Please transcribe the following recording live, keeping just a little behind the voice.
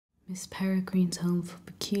Miss Peregrine's Home for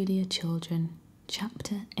Peculiar Children,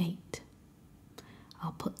 Chapter 8.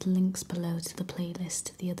 I'll put the links below to the playlist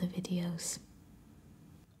of the other videos.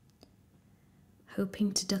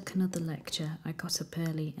 Hoping to duck another lecture, I got up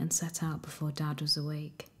early and set out before Dad was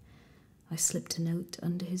awake. I slipped a note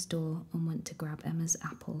under his door and went to grab Emma's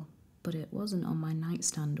apple, but it wasn't on my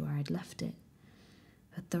nightstand where I'd left it.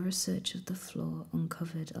 A thorough search of the floor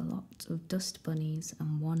uncovered a lot of dust bunnies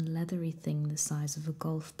and one leathery thing the size of a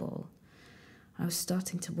golf ball. I was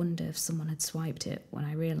starting to wonder if someone had swiped it when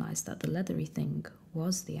I realised that the leathery thing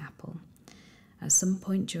was the apple. At some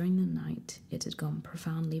point during the night, it had gone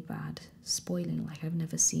profoundly bad, spoiling like I've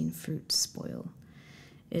never seen fruit spoil.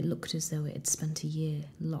 It looked as though it had spent a year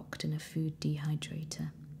locked in a food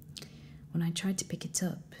dehydrator. When I tried to pick it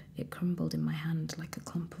up, it crumbled in my hand like a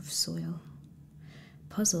clump of soil.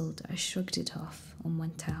 Puzzled, I shrugged it off and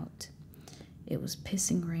went out. It was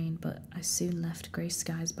pissing rain, but I soon left grey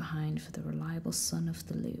skies behind for the reliable sun of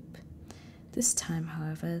the loop. This time,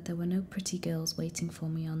 however, there were no pretty girls waiting for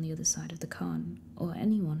me on the other side of the Carn, or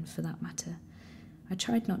anyone for that matter. I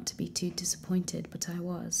tried not to be too disappointed, but I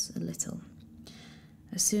was, a little.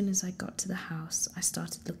 As soon as I got to the house, I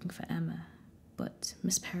started looking for Emma, but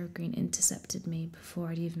Miss Peregrine intercepted me before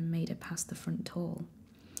I'd even made it past the front hall.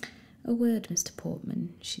 "A word, Mr.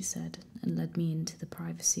 Portman," she said, and led me into the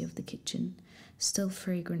privacy of the kitchen, still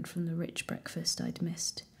fragrant from the rich breakfast I'd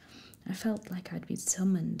missed. I felt like I'd been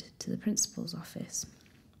summoned to the principal's office.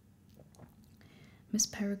 Miss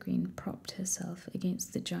Peregrine propped herself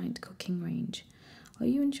against the giant cooking range. "Are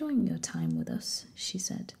you enjoying your time with us?" she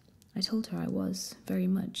said. I told her I was, very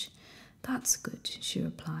much. "That's good," she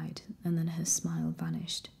replied, and then her smile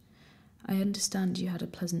vanished. "I understand you had a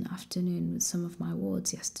pleasant afternoon with some of my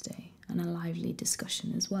wards yesterday, and a lively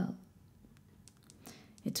discussion as well."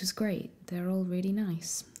 "It was great. They're all really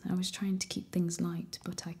nice. I was trying to keep things light,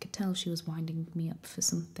 but I could tell she was winding me up for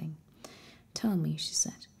something." "Tell me," she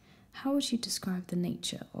said, "how would you describe the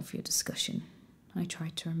nature of your discussion?" I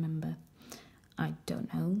tried to remember. "I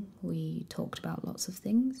don't know. We talked about lots of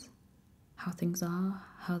things. How things are,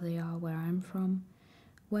 how they are where I'm from,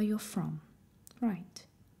 where you're from." "Right.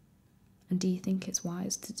 And do you think it's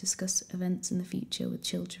wise to discuss events in the future with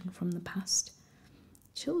children from the past?"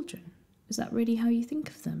 "Children? Is that really how you think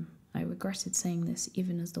of them?" I regretted saying this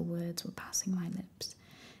even as the words were passing my lips.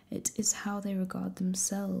 "It is how they regard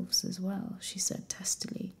themselves as well," she said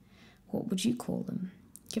testily. "What would you call them?"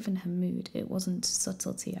 Given her mood, it wasn't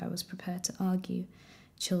subtlety I was prepared to argue.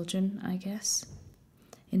 "Children, I guess."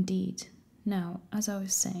 "Indeed. Now, as I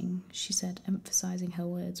was saying," she said, emphasizing her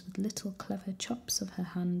words with little clever chops of her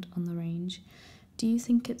hand on the range, "do you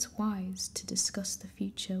think it's wise to discuss the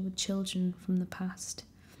future with children from the past?"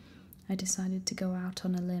 I decided to go out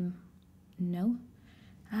on a limb. "No?"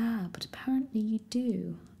 "Ah, but apparently you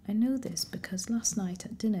do. I know this because last night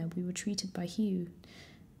at dinner we were treated by Hugh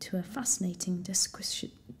to a fascinating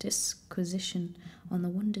disquisition on the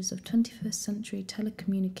wonders of 21st century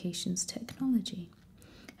telecommunications technology."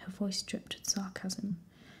 Her voice dripped with sarcasm.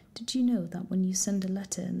 "Did you know that when you send a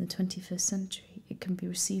letter in the 21st century, it can be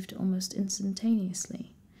received almost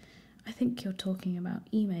instantaneously?" "I think you're talking about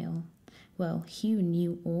email." "Well, Hugh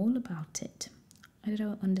knew all about it." "I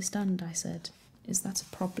don't understand," I said. "Is that a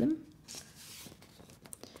problem?"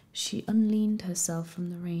 She unleaned herself from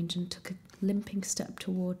the range and took a limping step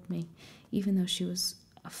toward me. Even though she was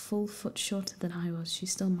a full foot shorter than I was, she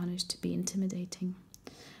still managed to be intimidating.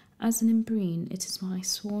 "As an Imbrine, it is my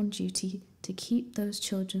sworn duty to keep those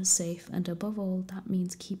children safe, and above all, that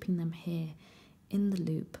means keeping them here, in the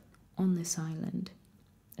loop, on this island."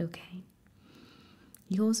 "Okay.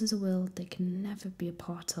 Yours is a world they can never be a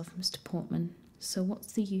part of, Mr. Portman, so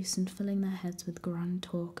what's the use in filling their heads with grand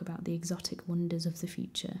talk about the exotic wonders of the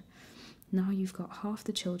future? Now you've got half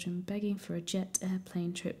the children begging for a jet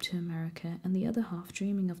airplane trip to America, and the other half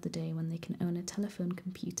dreaming of the day when they can own a telephone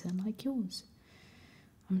computer like yours."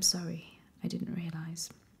 "I'm sorry, I didn't realise.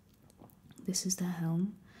 This is their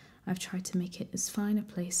home. I've tried to make it as fine a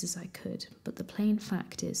place as I could, but the plain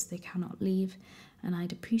fact is they cannot leave, and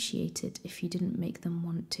I'd appreciate it if you didn't make them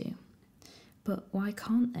want to." "But why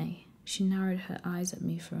can't they?" She narrowed her eyes at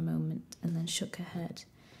me for a moment and then shook her head.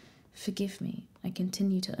 "Forgive me, I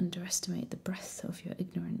continue to underestimate the breadth of your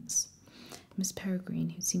ignorance." Miss Peregrine,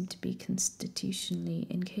 who seemed to be constitutionally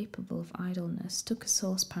incapable of idleness, took a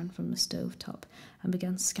saucepan from the stove-top and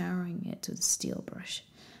began scouring it with a steel brush.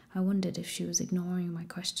 I wondered if she was ignoring my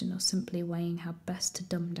question or simply weighing how best to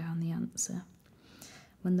dumb down the answer.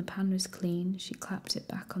 When the pan was clean, she clapped it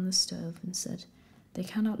back on the stove and said, "They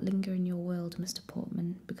cannot linger in your world, Mr.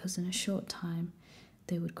 Portman, because in a short time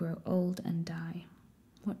they would grow old and die."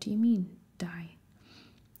 "What do you mean, die?"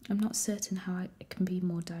 I'm not certain how I can be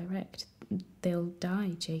more direct. They'll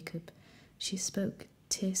die, Jacob. She spoke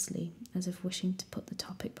tersely, as if wishing to put the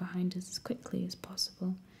topic behind us as quickly as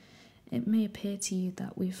possible. It may appear to you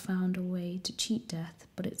that we've found a way to cheat death,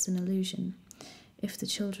 but it's an illusion. If the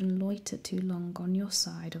children loiter too long on your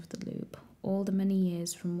side of the loop, all the many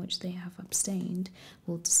years from which they have abstained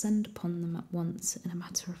will descend upon them at once in a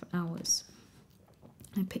matter of hours.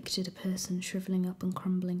 I pictured a person shrivelling up and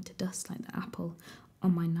crumbling to dust like the apple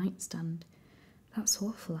on my nightstand. That's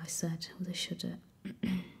awful, I said, with a shudder.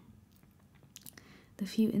 The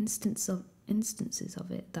few instances of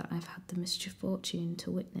it that I've had the misfortune to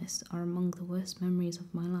witness are among the worst memories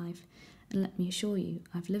of my life, and let me assure you,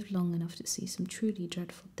 I've lived long enough to see some truly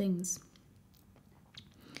dreadful things.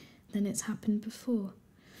 Then it's happened before.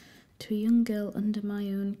 To a young girl under my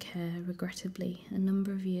own care, regrettably, a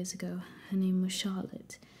number of years ago. Her name was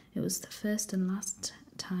Charlotte. It was the first and last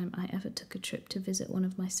time I ever took a trip to visit one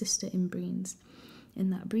of my sister inbreeds. In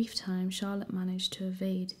that brief time, Charlotte managed to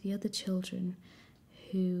evade the other children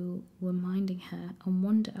who were minding her and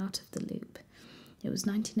wander out of the loop. It was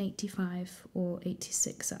 1985 or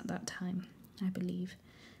 86 at that time, I believe.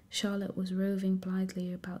 Charlotte was roving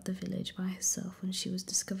blithely about the village by herself when she was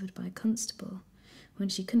discovered by a constable. When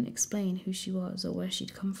she couldn't explain who she was or where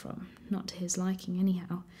she'd come from, not to his liking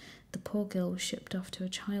anyhow, the poor girl was shipped off to a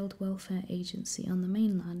child welfare agency on the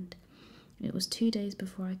mainland. It was 2 days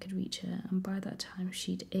before I could reach her, and by that time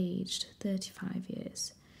she'd aged 35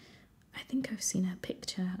 years. I think I've seen her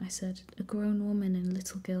picture, I said, a grown woman in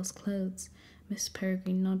little girl's clothes. Miss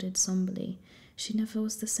Peregrine nodded somberly. She never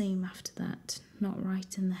was the same after that, not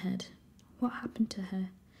right in the head. What happened to her?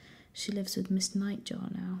 She lives with Miss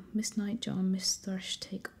Nightjar now. Miss Nightjar and Miss Thrush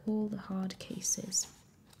take all the hard cases.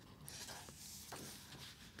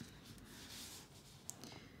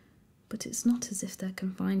 But it's not as if they're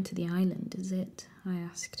confined to the island, is it? I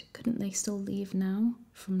asked. Couldn't they still leave now,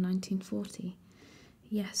 from 1940?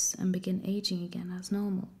 Yes, and begin aging again as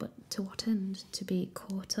normal, but to what end? To be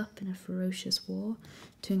caught up in a ferocious war?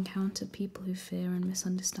 To encounter people who fear and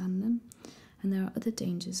misunderstand them? And there are other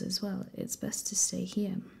dangers as well. It's best to stay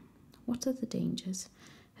here. What other dangers?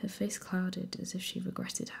 Her face clouded as if she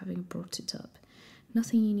regretted having brought it up.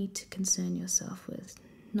 Nothing you need to concern yourself with.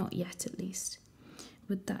 Not yet, at least.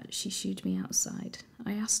 With that, she shooed me outside.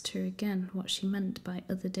 I asked her again what she meant by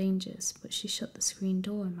other dangers, but she shut the screen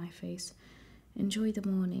door in my face. Enjoy the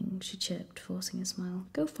morning, she chirped, forcing a smile.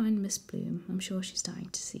 Go find Miss Bloom. I'm sure she's dying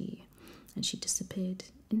to see you. And she disappeared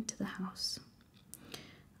into the house.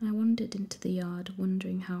 I wandered into the yard,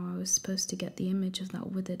 wondering how I was supposed to get the image of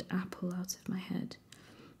that withered apple out of my head.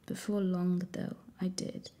 Before long, though, I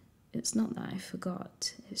did. It's not that I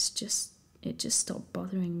forgot. It just stopped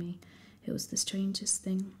bothering me. It was the strangest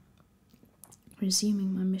thing.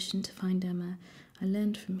 Resuming my mission to find Emma, I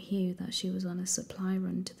learned from Hugh that she was on a supply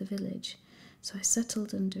run to the village, so I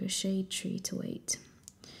settled under a shade tree to wait.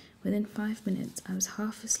 Within 5 minutes, I was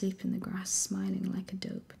half asleep in the grass, smiling like a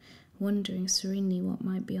dope, wondering serenely what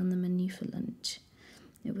might be on the menu for lunch.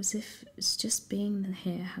 It was as if just being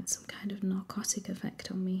here had some kind of narcotic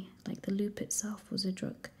effect on me, like the loop itself was a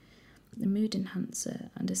drug, a mood enhancer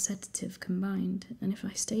and a sedative combined, and if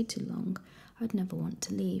I stayed too long, I'd never want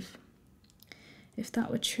to leave. If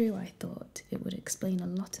that were true, I thought, it would explain a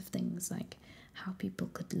lot of things, like how people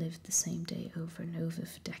could live the same day over and over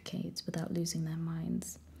for decades without losing their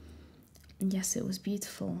minds. And yes, it was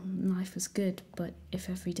beautiful, and life was good, but if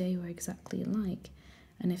every day were exactly alike,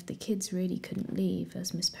 and if the kids really couldn't leave,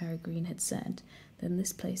 as Miss Peregrine had said, then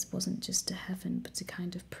this place wasn't just a heaven, but a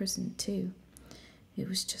kind of prison too. It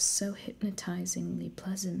was just so hypnotizingly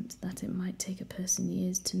pleasant that it might take a person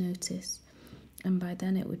years to notice, and by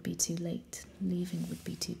then it would be too late. Leaving would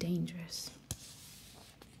be too dangerous.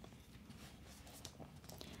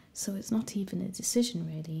 So it's not even a decision,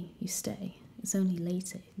 really. You stay. It's only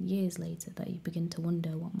later, years later, that you begin to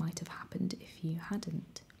wonder what might have happened if you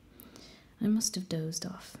hadn't. I must have dozed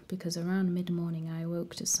off, because around mid-morning I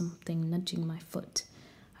awoke to something nudging my foot.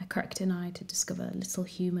 I cracked an eye to discover a little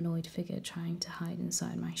humanoid figure trying to hide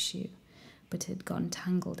inside my shoe, but it had gotten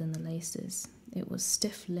tangled in the laces. It was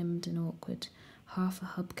stiff-limbed and awkward, half a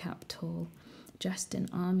hubcap tall, dressed in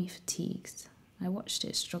army fatigues. I watched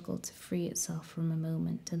it struggle to free itself from a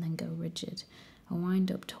moment and then go rigid, a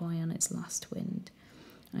wind-up toy on its last wind.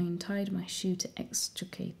 I untied my shoe to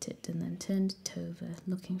extricate it and then turned it over,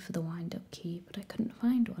 looking for the wind-up key, but I couldn't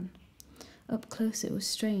find one. Up close it was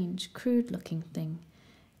strange, crude-looking thing.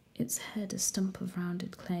 Its head a stump of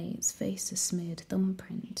rounded clay, its face a smeared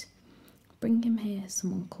thumbprint. Bring him here,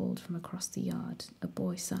 someone called from across the yard. A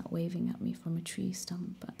boy sat waving at me from a tree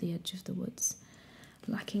stump at the edge of the woods.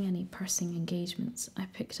 Lacking any pressing engagements, I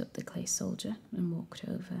picked up the clay soldier and walked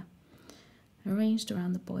over. Arranged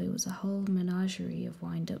around the boy was a whole menagerie of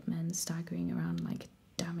wind-up men staggering around like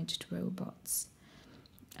damaged robots.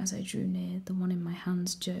 As I drew near, the one in my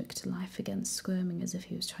hands jerked to life again, squirming as if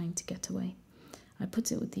he was trying to get away. I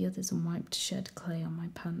put it with the others and wiped shed clay on my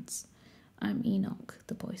pants. "I'm Enoch,"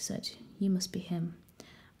 the boy said. "You must be him."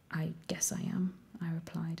 "I guess I am," I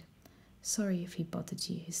replied. "Sorry if he bothered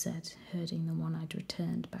you," he said, herding the one I'd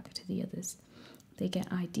returned back to the others. "They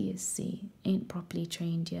get ideas, see. Ain't properly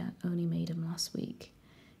trained yet, only made 'em last week."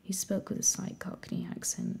 He spoke with a slight Cockney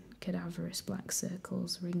accent. Cadaverous black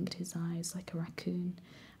circles ringed his eyes like a raccoon,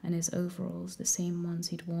 and his overalls, the same ones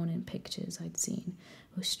he'd worn in pictures I'd seen,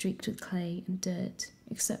 were streaked with clay and dirt.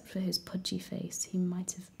 Except for his pudgy face, he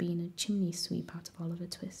might have been a chimney sweep out of Oliver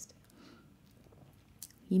Twist.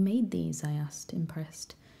 "You made these?" I asked,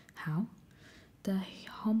 impressed. "How?" "The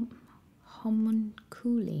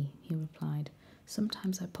homunculi," he replied.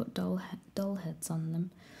 "Sometimes I put doll heads on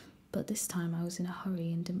them, but this time I was in a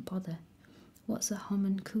hurry and didn't bother." "What's a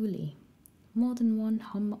homunculi?" "More than one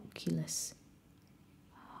homunculus."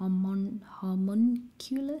 Homunculus?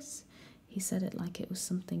 He said it like it was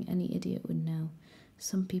something any idiot would know.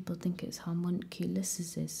 Some people think it's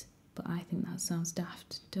homunculuses, but I think that sounds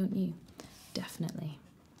daft, don't you? Definitely.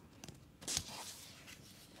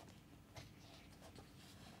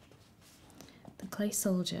 The clay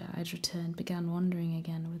soldier I'd returned began wandering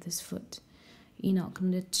again with his foot. Enoch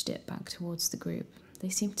nudged it back towards the group. They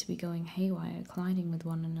seemed to be going haywire, colliding with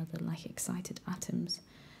one another like excited atoms.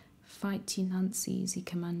 "Fight, you Nancies," he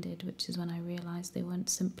commanded, which is when I realised they weren't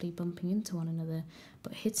simply bumping into one another,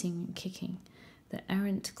 but hitting and kicking. The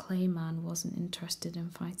errant clay man wasn't interested in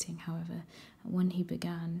fighting, however, and when he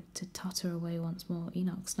began to totter away once more,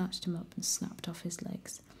 Enoch snatched him up and snapped off his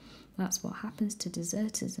legs. "That's what happens to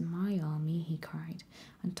deserters in my army," he cried,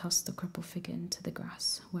 and tossed the crippled figure into the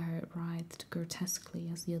grass, where it writhed grotesquely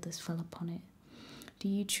as the others fell upon it. "Do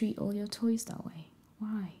you treat all your toys that way?"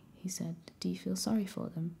 "Why?" he said. "Do you feel sorry for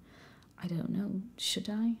them?" "I don't know. Should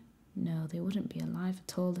I?" "No, they wouldn't be alive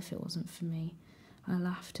at all if it wasn't for me." I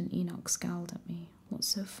laughed and Enoch scowled at me. "What's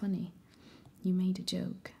so funny?" "You made a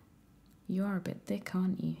joke." "You are a bit thick,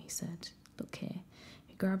 aren't you?" he said. "Look here."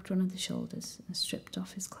 He grabbed one of the shoulders and stripped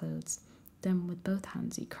off his clothes. Then with both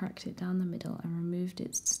hands he cracked it down the middle and removed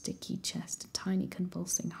its sticky chest, a tiny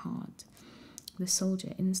convulsing heart. The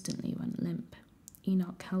soldier instantly went limp.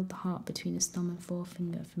 Enoch held the heart between his thumb and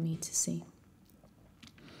forefinger for me to see.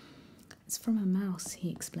 "It's from a mouse," he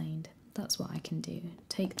explained. "That's what I can do.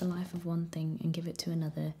 Take the life of one thing and give it to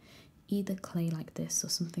another, either clay like this or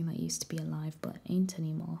something that used to be alive but ain't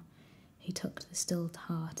anymore." He tucked the stilled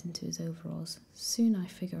heart into his overalls. "Soon I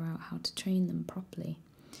figure out how to train them properly.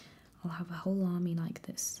 I'll have a whole army like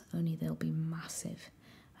this, only they'll be massive."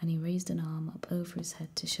 And he raised an arm up over his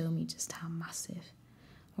head to show me just how massive.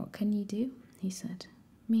 "What can you do?" he said.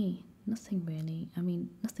 "Me? Nothing really. I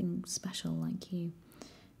mean, nothing special like you."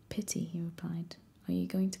 "Pity," he replied. "Are you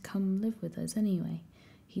going to come live with us anyway?"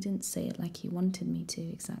 He didn't say it like he wanted me to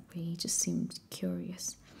exactly, he just seemed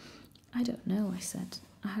curious. "I don't know," I said.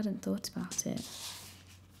 "I hadn't thought about it."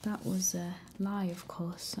 That was a lie, of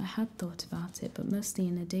course. I had thought about it, but mostly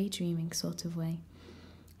in a daydreaming sort of way.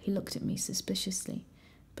 He looked at me suspiciously.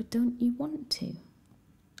 "But don't you want to?"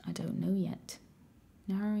 "I don't know yet."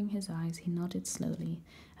 Narrowing his eyes, he nodded slowly,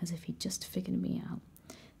 as if he'd just figured me out.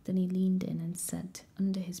 Then he leaned in and said,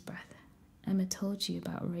 under his breath, "Emma told you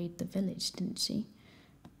about Raid the Village, didn't she?"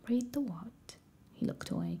 "Raid the what?" He looked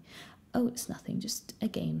away. "Oh, it's nothing, just a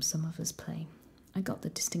game some of us play." I got the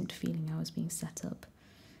distinct feeling I was being set up.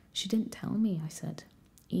 "She didn't tell me," I said.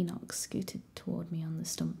 Enoch scooted toward me on the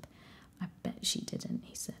stump. "I bet she didn't,"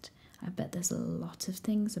 he said. "I bet there's a lot of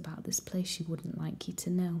things about this place she wouldn't like you to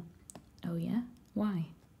know." "Oh yeah? Why?"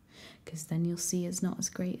 "'Cause then you'll see it's not as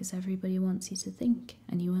great as everybody wants you to think,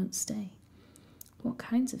 and you won't stay." "What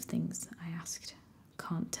kinds of things?" I asked.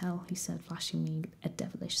 "Can't tell," he said, flashing me a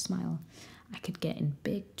devilish smile. "I could get in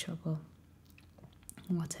big trouble."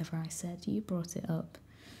 "Whatever," I said. "You brought it up."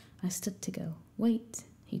 I stood to go. "Wait,"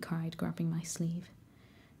 he cried, grabbing my sleeve.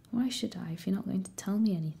 "Why should I, if you're not going to tell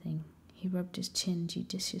me anything?" He rubbed his chin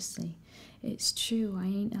judiciously. "It's true, I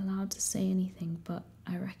ain't allowed to say anything, but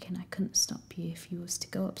I reckon I couldn't stop you if you was to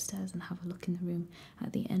go upstairs and have a look in the room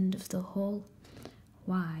at the end of the hall."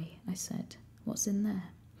 "Why?" I said. "What's in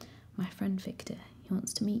there?" "My friend Victor. He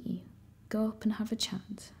wants to meet you. Go up and have a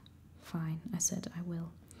chat." "Fine," I said. "I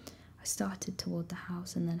will." I started toward the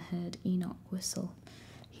house and then heard Enoch whistle.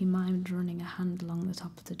 He mimed running a hand along the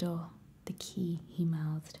top of the door. "The key," he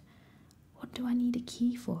mouthed. "What do I need a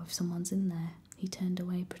key for if someone's in there?" He turned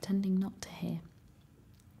away, pretending not to hear.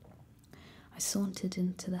 I sauntered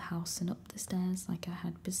into the house and up the stairs like I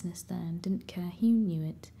had business there and didn't care who knew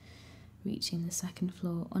it. Reaching the second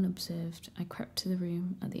floor unobserved, I crept to the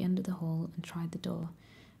room at the end of the hall and tried the door.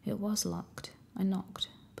 It was locked. I knocked,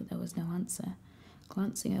 but there was no answer.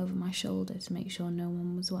 Glancing over my shoulder to make sure no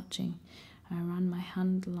one was watching, I ran my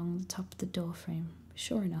hand along the top of the door frame.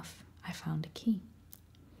 Sure enough, I found a key.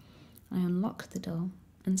 I unlocked the door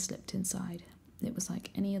and slipped inside. It was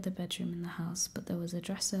like any other bedroom in the house, but there was a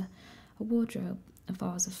dresser, a wardrobe, a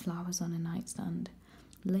vase of flowers on a nightstand.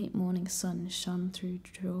 The late morning sun shone through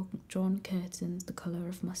drawn curtains the colour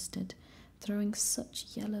of mustard, throwing such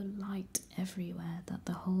yellow light everywhere that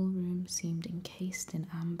the whole room seemed encased in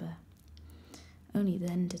amber. Only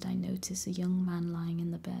then did I notice a young man lying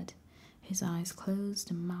in the bed, his eyes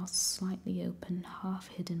closed and mouth slightly open, half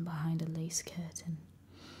hidden behind a lace curtain.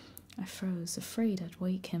 I froze, afraid I'd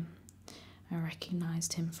wake him. I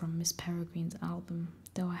recognised him from Miss Peregrine's album,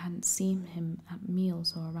 though I hadn't seen him at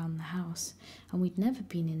meals or around the house, and we'd never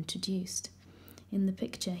been introduced. In the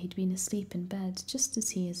picture he'd been asleep in bed, just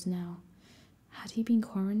as he is now. Had he been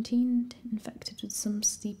quarantined, infected with some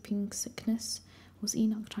sleeping sickness? Was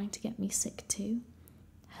Enoch trying to get me sick too?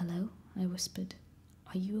 "Hello," I whispered.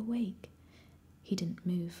 "Are you awake?" He didn't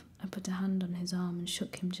move. I put a hand on his arm and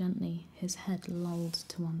shook him gently. His head lolled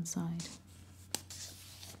to one side.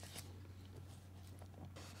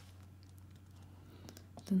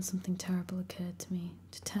 Then something terrible occurred to me.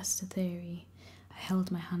 To test a theory, I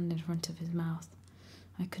held my hand in front of his mouth.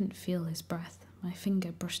 I couldn't feel his breath. My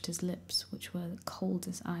finger brushed his lips, which were cold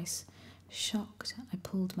as ice. Shocked, I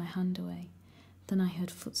pulled my hand away. Then I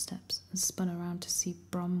heard footsteps and spun around to see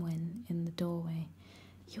Bronwyn in the doorway.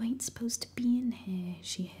 "You ain't supposed to be in here,"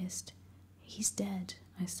 she hissed. "He's dead,"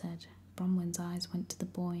 I said. Bronwyn's eyes went to the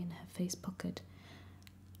boy and her face puckered.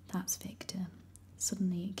 "That's Victor."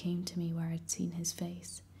 Suddenly it came to me where I'd seen his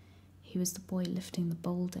face. He was the boy lifting the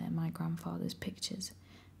boulder in my grandfather's pictures.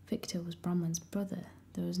 Victor was Bronwyn's brother.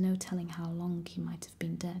 There was no telling how long he might have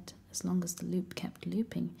been dead. As long as the loop kept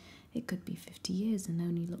looping, it could be 50 years and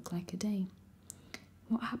only look like a day.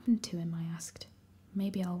 "What happened to him?" I asked.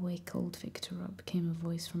 "Maybe I'll wake old Victor up," came a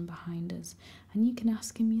voice from behind us, "and you can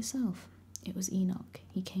ask him yourself." It was Enoch.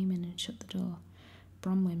 He came in and shut the door.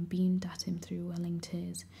 Bronwyn beamed at him through welling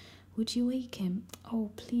tears. "Would you wake him?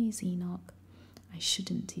 Oh, please, Enoch." "I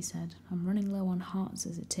shouldn't," he said. "I'm running low on hearts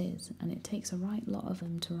as it is, and it takes a right lot of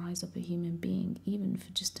them to rise up a human being, even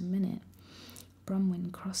for just a minute."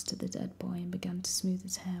 Bronwyn crossed to the dead boy and began to smooth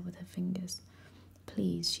his hair with her fingers.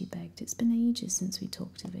 "Please," she begged. "It's been ages since we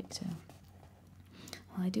talked to Victor."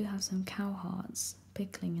 "Well, I do have some cow hearts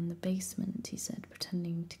pickling in the basement," he said,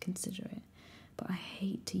 pretending to consider it. "But I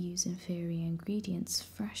hate to use inferior ingredients.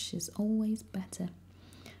 Fresh is always better."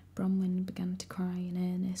 Bronwyn began to cry in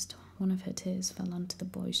earnest. One of her tears fell onto the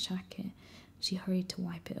boy's jacket. She hurried to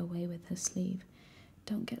wipe it away with her sleeve.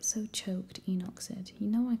 "Don't get so choked," Enoch said. "You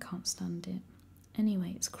know I can't stand it.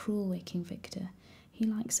 Anyway, it's cruel waking Victor. He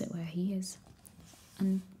likes it where he is."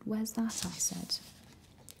 "And where's that?" I said.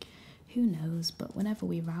 "Who knows, but whenever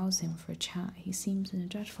we rouse him for a chat, he seems in a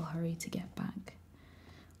dreadful hurry to get back."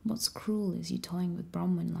 "What's cruel is you toying with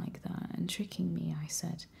Bronwyn like that and tricking me," I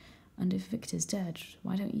said. "And if Victor's dead,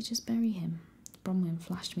 why don't you just bury him?" Bronwyn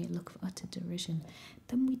flashed me a look of utter derision.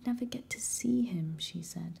 "Then we'd never get to see him," she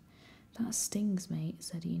said. "That stings, mate,"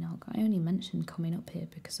 said Enoch. "I only mentioned coming up here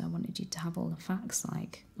because I wanted you to have all the facts,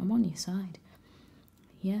 like, I'm on your side."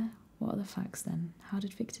 "Yeah? What are the facts then? How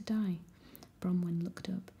did Victor die?" Bronwyn looked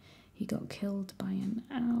up. "He got killed by an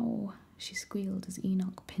ow," she squealed as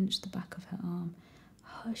Enoch pinched the back of her arm.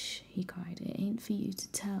 "Hush," he cried. "It ain't for you to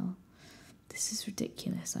tell." "This is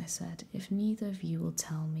ridiculous," I said. "If neither of you will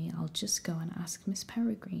tell me, I'll just go and ask Miss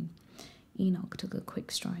Peregrine." Enoch took a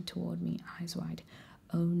quick stride toward me, eyes wide.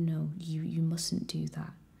 "Oh no, you mustn't do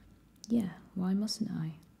that." "Yeah, why mustn't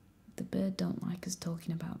I?" "The bird don't like us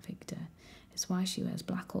talking about Victor. It's why she wears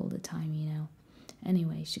black all the time, you know.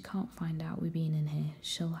 Anyway, she can't find out we been in here.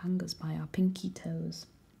 She'll hang us by our pinky toes."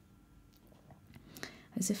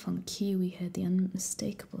 As if on cue, we heard the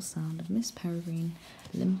unmistakable sound of Miss Peregrine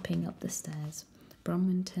limping up the stairs.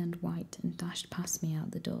 Bronwyn turned white and dashed past me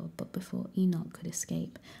out the door, but before Enoch could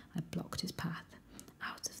escape, I blocked his path.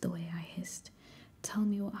 "Out of the way," I hissed. "Tell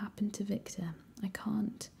me what happened to Victor." "I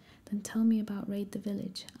can't." "Then tell me about Raid the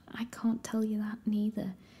Village." "I can't tell you that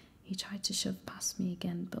neither." He tried to shove past me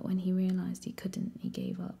again, but when he realised he couldn't, he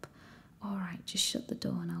gave up. "All right, just shut the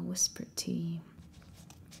door and I'll whisper it to you."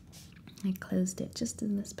 I closed it just as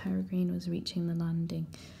Miss Peregrine was reaching the landing.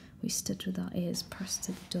 We stood with our ears pressed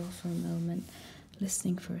to the door for a moment,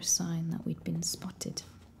 listening for a sign that we'd been spotted.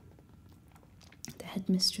 The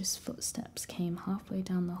headmistress' footsteps came halfway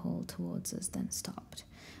down the hall towards us, then stopped.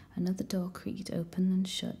 Another door creaked open and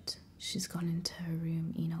shut. She's gone into her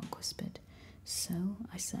room, Enoch whispered. So,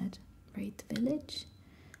 I said, raid the village?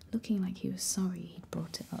 Looking like he was sorry he'd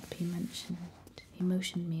brought it up, he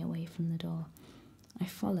motioned me away from the door. I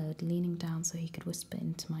followed, leaning down so he could whisper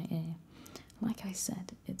into my ear. Like I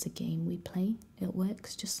said, it's a game we play. It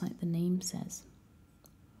works just like the name says.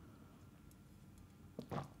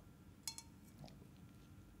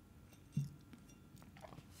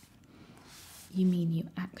 You mean you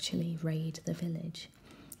actually raid the village?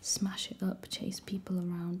 Smash it up, chase people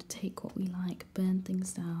around, take what we like, burn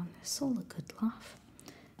things down. It's all a good laugh.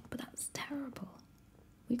 But that's terrible.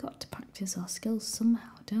 We got to practice our skills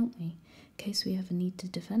somehow, don't we? In case we ever need to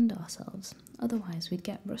defend ourselves. Otherwise we'd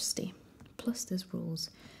get rusty. Plus there's rules.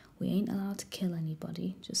 We ain't allowed to kill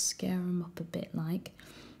anybody, just scare them up a bit like.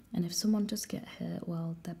 And if someone does get hurt,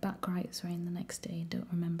 well, they're back right as rain the next day and don't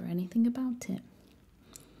remember anything about it.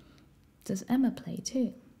 Does Emma play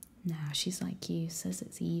too? Nah, she's like you, says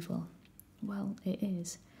it's evil. Well, it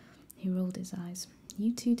is. He rolled his eyes.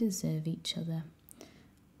 You two deserve each other.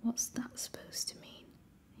 What's that supposed to mean?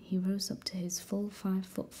 He rose up to his full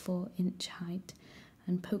 5'4" height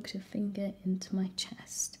and poked a finger into my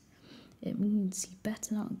chest. It means you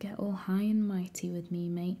better not get all high and mighty with me,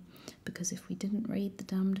 mate, because if we didn't raid the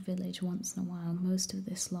damned village once in a while, most of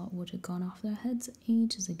this lot would have gone off their heads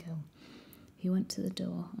ages ago. He went to the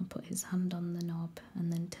door and put his hand on the knob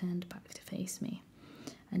and then turned back to face me.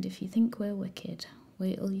 And if you think we're wicked,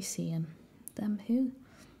 wait till you see 'em. Them who?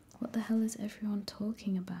 What the hell is everyone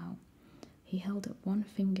talking about? He held up one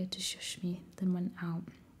finger to shush me, then went out.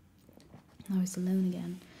 I was alone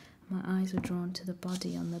again. My eyes were drawn to the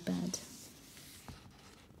body on the bed.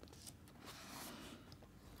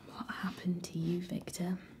 What happened to you,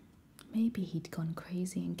 Victor? Maybe he'd gone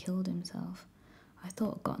crazy and killed himself. I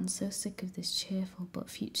thought I'd gotten so sick of this cheerful but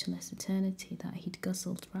futureless eternity that he'd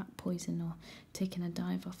guzzled rat poison or taken a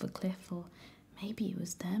dive off a cliff, or maybe it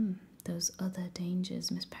was them, those other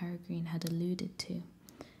dangers Miss Peregrine had alluded to.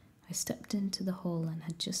 I stepped into the hall and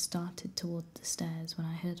had just started toward the stairs when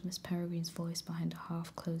I heard Miss Peregrine's voice behind a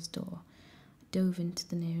half-closed door. I dove into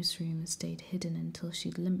the nearest room and stayed hidden until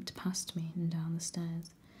she'd limped past me and down the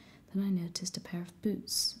stairs. Then I noticed a pair of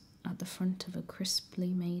boots at the front of a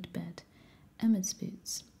crisply made bed. Emma's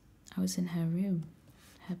boots. I was in her room,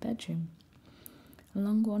 her bedroom.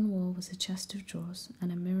 Along one wall was a chest of drawers,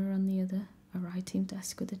 and a mirror on the other, a writing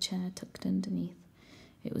desk with a chair tucked underneath.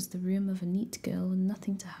 It was the room of a neat girl with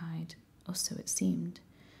nothing to hide, or so it seemed,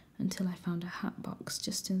 until I found a hat box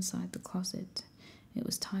just inside the closet. It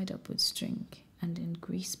was tied up with string, and in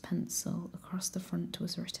grease pencil across the front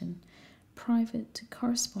was written, "Private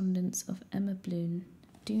correspondence of Emma Bloom,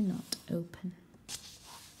 do not open."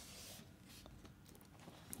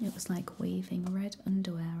 It was like waving red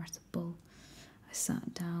underwear at a bull. I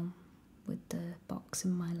sat down with the box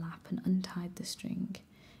in my lap and untied the string.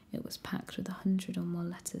 It was packed with 100 or more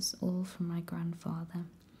letters, all from my grandfather.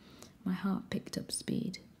 My heart picked up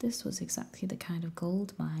speed. This was exactly the kind of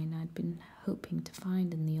gold mine I'd been hoping to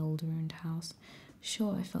find in the old ruined house.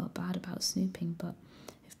 Sure, I felt bad about snooping, but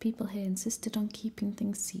if people here insisted on keeping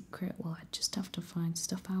things secret, well, I'd just have to find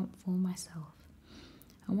stuff out for myself.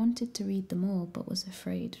 I wanted to read them all, but was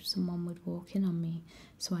afraid someone would walk in on me,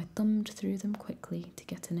 so I thumbed through them quickly to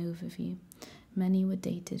get an overview. Many were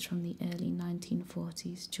dated from the early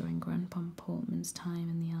 1940s, during Grandpa Portman's time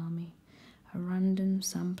in the army. A random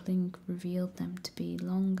sampling revealed them to be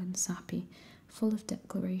long and sappy, full of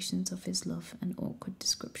declarations of his love and awkward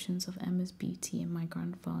descriptions of Emma's beauty in my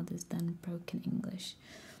grandfather's then broken English.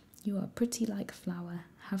 "You are pretty like flower,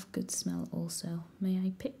 have good smell also. May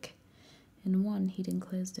I pick?" In one, he'd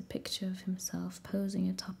enclosed a picture of himself posing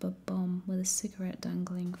atop a bomb with a cigarette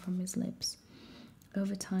dangling from his lips.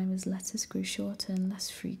 Over time, his letters grew shorter and less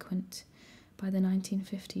frequent. By the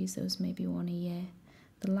 1950s, there was maybe one a year.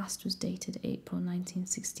 The last was dated April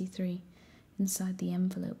 1963. Inside the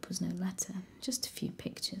envelope was no letter, just a few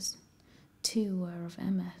pictures. 2 were of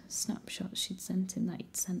Emma, snapshots she'd sent him that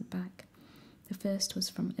he'd sent back. The first was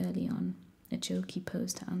from early on, a joke he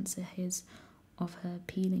posed to answer his, of her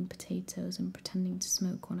peeling potatoes and pretending to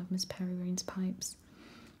smoke one of Miss Peregrine's pipes.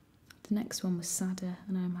 The next one was sadder,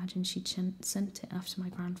 and I imagine she'd sent it after my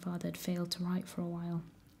grandfather had failed to write for a while.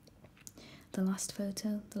 The last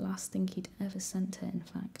photo, the last thing he'd ever sent her, in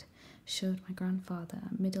fact, showed my grandfather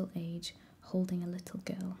at middle age holding a little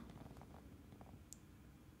girl.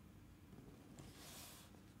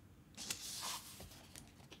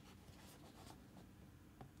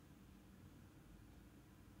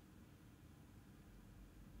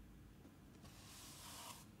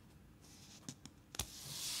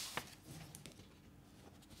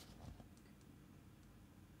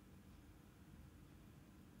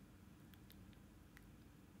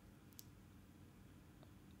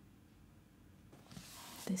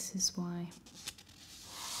 This is why.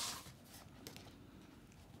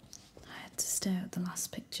 I had to stare at the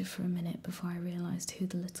last picture for a minute before I realised who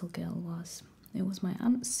the little girl was. It was my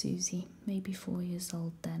Aunt Susie, maybe 4 years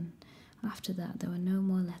old then. After that, there were no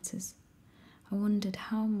more letters. I wondered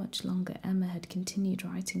how much longer Emma had continued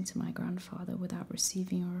writing to my grandfather without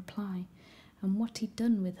receiving a reply, and what he'd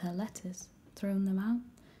done with her letters. Thrown them out?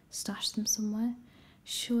 Stashed them somewhere?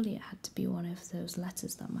 Surely it had to be one of those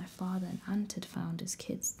letters that my father and aunt had found as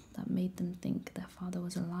kids that made them think their father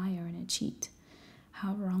was a liar and a cheat.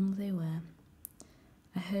 How wrong they were.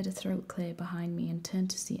 I heard a throat clear behind me and turned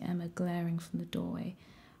to see Emma glaring from the doorway.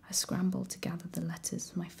 I scrambled to gather the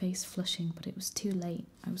letters, my face flushing, but it was too late.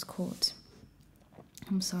 I was caught.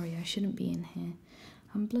 I'm sorry, I shouldn't be in here.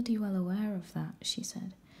 I'm bloody well aware of that, she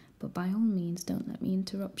said. But by all means, don't let me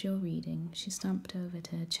interrupt your reading. She stamped over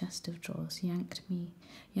to her chest of drawers, yanked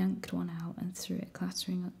one out and threw it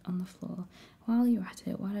clattering on the floor. While you're at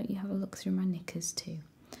it, why don't you have a look through my knickers too?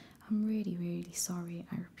 I'm really, really sorry,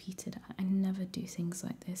 I repeated. I never do things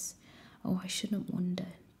like this. Oh, I shouldn't wonder.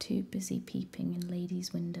 Too busy peeping in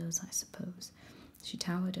ladies' windows, I suppose. She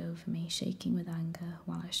towered over me, shaking with anger,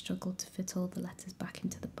 while I struggled to fit all the letters back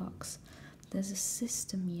into the box. There's a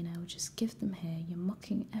system, you know, just give them here, you're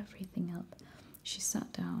mucking everything up. She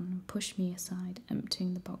sat down and pushed me aside,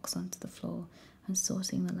 emptying the box onto the floor and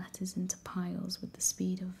sorting the letters into piles with the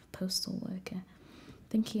speed of a postal worker.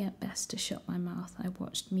 Thinking it best to shut my mouth, I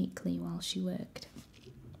watched meekly while she worked.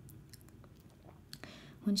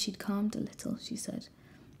 When she'd calmed a little, she said,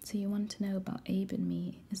 "So you want to know about Abe and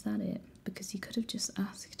me, is that it? Because you could have just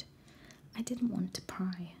asked." I didn't want to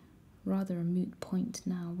pry. Rather a moot point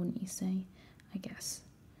now, wouldn't you say? I guess.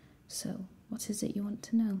 So, what is it you want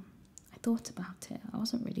to know? I thought about it. I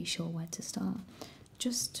wasn't really sure where to start.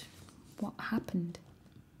 Just what happened.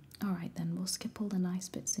 Alright then, we'll skip all the nice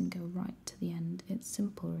bits and go right to the end. It's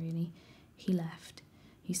simple, really. He left.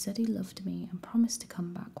 He said he loved me and promised to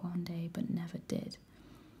come back one day, but never did.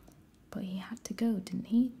 But he had to go, didn't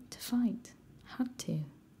he? To fight. Had to.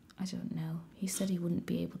 I don't know. He said he wouldn't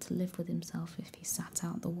be able to live with himself if he sat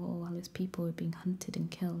out the war while his people were being hunted and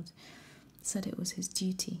killed. Said it was his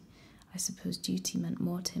duty. I suppose duty meant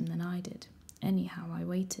more to him than I did. Anyhow, I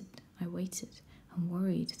waited, and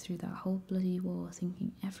worried through that whole bloody war,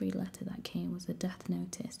 thinking every letter that came was a death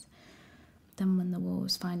notice. Then when the war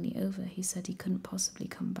was finally over, he said he couldn't possibly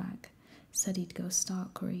come back. Said he'd go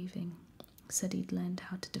stark raving. Said he'd learned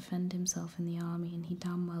how to defend himself in the army, and he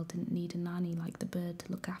damn well didn't need a nanny like the bird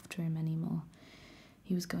to look after him anymore.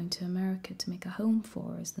 He was going to America to make a home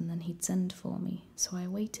for us, and then he'd send for me. So I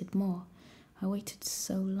waited more. I waited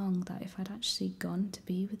so long that if I'd actually gone to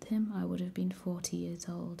be with him, I would have been 40 years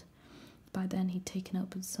old. By then he'd taken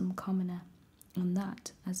up with some commoner, and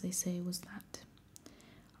that, as they say, was that.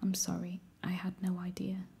 I'm sorry, I had no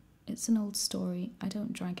idea. It's an old story, I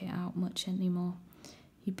don't drag it out much anymore.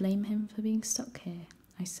 You blame him for being stuck here,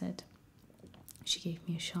 I said. She gave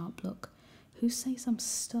me a sharp look. Who says I'm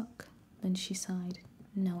stuck? Then she sighed.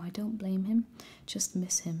 No, I don't blame him, just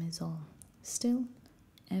miss him is all. Still,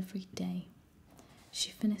 every day.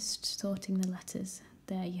 She finished sorting the letters.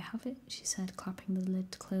 There you have it, she said, clapping the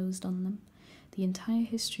lid closed on them. The entire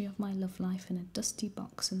history of my love life in a dusty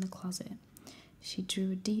box in the closet. She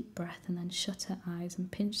drew a deep breath and then shut her eyes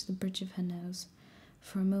and pinched the bridge of her nose.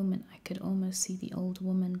 For a moment I could almost see the old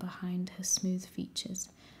woman behind her smooth features.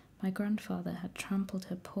 My grandfather had trampled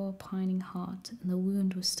her poor pining heart, and the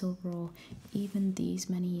wound was still raw, even these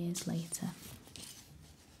many years later.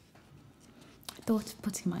 I thought of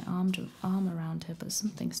putting my arm around her, but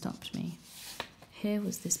something stopped me. Here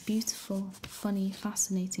was this beautiful, funny,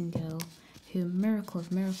 fascinating girl who, miracle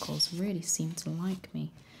of miracles, really seemed to like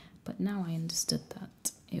me. But now I understood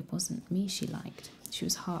that it wasn't me she liked. She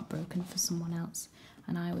was heartbroken for someone else,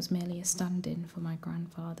 and I was merely a stand-in for my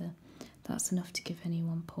grandfather. That's enough to give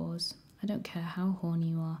anyone pause. I don't care how horny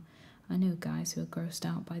you are. I know guys who are grossed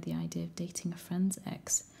out by the idea of dating a friend's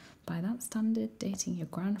ex. By that standard, dating your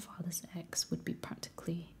grandfather's ex would be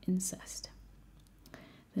practically incest.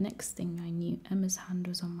 The next thing I knew, Emma's hand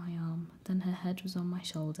was on my arm, then her head was on my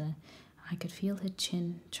shoulder. I could feel her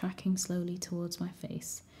chin tracking slowly towards my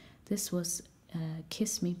face. This was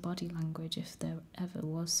kiss me body language, if there ever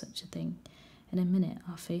was such a thing. In a minute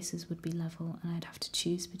our faces would be level, and I'd have to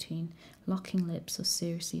choose between locking lips or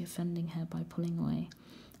seriously offending her by pulling away.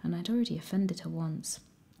 And I'd already offended her once.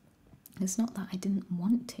 It's not that I didn't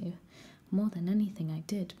want to. More than anything I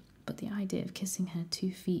did. But the idea of kissing her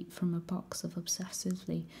 2 feet from a box of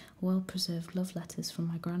obsessively well-preserved love letters from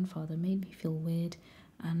my grandfather made me feel weird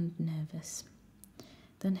and nervous.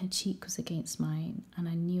 Then her cheek was against mine, and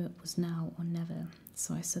I knew it was now or never,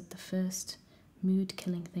 so I said the first,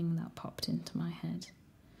 mood-killing thing that popped into my head.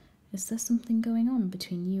 Is there something going on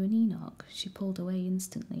between you and Enoch? She pulled away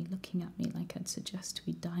instantly, looking at me like I'd suggest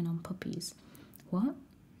we dine on puppies. What?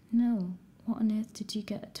 No. What on earth did you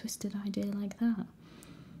get a twisted idea like that?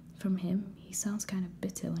 From him, he sounds kind of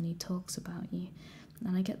bitter when he talks about you,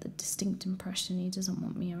 and I get the distinct impression he doesn't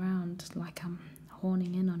want me around, like I'm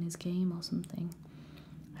horning in on his game or something.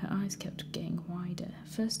 Her eyes kept getting wider.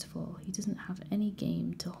 First of all, he doesn't have any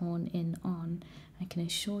game to horn in on. I can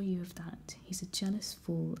assure you of that. He's a jealous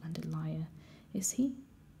fool and a liar. Is he?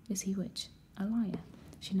 Is he which? A liar?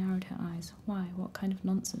 She narrowed her eyes. Why? What kind of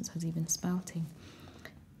nonsense has he been spouting?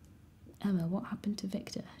 Emma, what happened to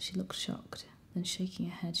Victor? She looked shocked. Then shaking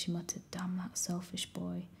her head, she muttered, Damn that selfish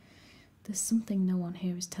boy. There's something no one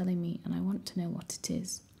here is telling me, and I want to know what it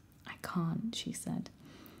is. I can't, she said.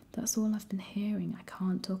 That's all I've been hearing. I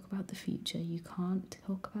can't talk about the future. You can't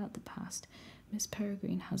talk about the past. Miss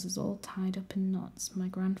Peregrine has us all tied up in knots. My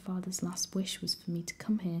grandfather's last wish was for me to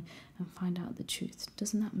come here and find out the truth.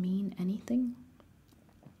 Doesn't that mean anything?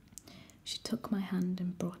 She took my hand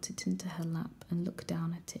and brought it into her lap and looked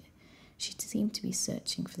down at it. She seemed to be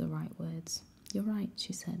searching for the right words. You're right,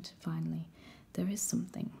 she said, finally. There is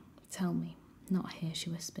something. Tell me. Not here, she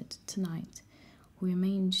whispered. Tonight. We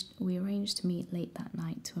arranged to meet late that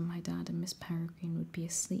night when my dad and Miss Peregrine would be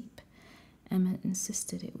asleep. Emma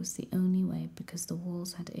insisted it was the only way because the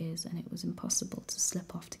walls had ears and it was impossible to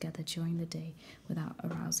slip off together during the day without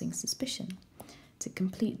arousing suspicion. To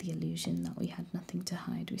complete the illusion that we had nothing to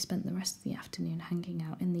hide, we spent the rest of the afternoon hanging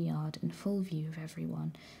out in the yard in full view of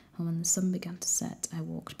everyone, and when the sun began to set, I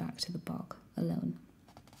walked back to the bog, alone.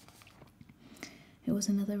 It was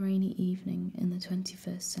another rainy evening in the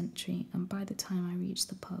 21st century, and by the time I reached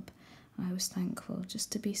the pub, I was thankful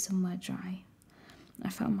just to be somewhere dry. I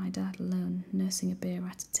found my dad alone, nursing a beer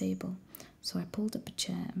at a table, so I pulled up a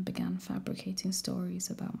chair and began fabricating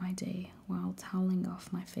stories about my day while toweling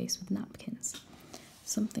off my face with napkins.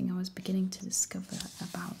 Something I was beginning to discover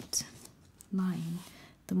about lying.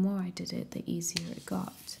 The more I did it, the easier it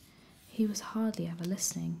got. He was hardly ever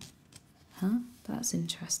listening. Huh? That's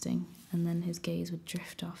interesting. And then his gaze would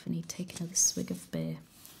drift off and he'd take another swig of beer.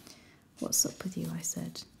 What's up with you? I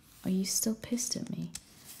said. Are you still pissed at me?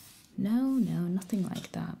 No, nothing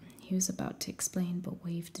like that. He was about to explain but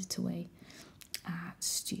waved it away. Ah,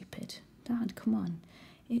 stupid. Dad, come on.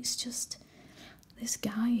 It's just this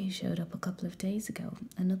guy who showed up a couple of days ago.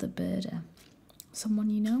 Another birder. Someone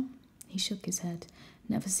you know? He shook his head.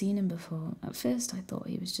 Never seen him before. At first I thought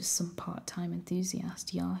he was just some part-time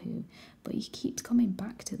enthusiast yahoo, but he keeps coming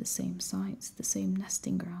back to the same sites, the same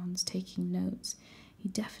nesting grounds, taking notes. He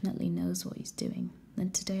definitely knows what he's doing.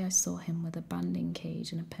 Then today I saw him with a banding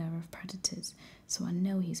cage and a pair of predators, so I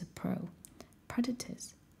know he's a pro.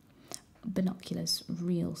 Predators? Binoculars,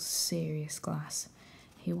 real serious glass.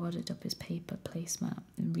 He wadded up his paper placemat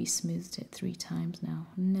and re-smoothed it 3 times now.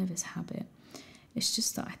 Nervous habit. It's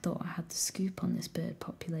just that I thought I had the scoop on this bird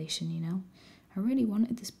population, you know. I really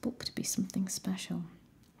wanted this book to be something special.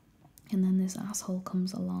 And then this asshole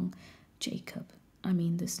comes along, Jacob. I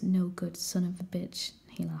mean, this no good son of a bitch.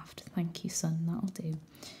 He laughed. Thank you, son, that'll do.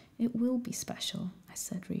 It will be special, I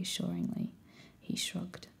said reassuringly. He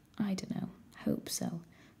shrugged. I don't know. Hope so.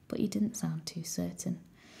 But he didn't sound too certain.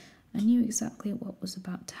 I knew exactly what was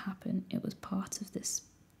about to happen. It was part of this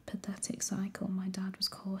pathetic cycle my dad was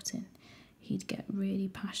caught in. He'd get really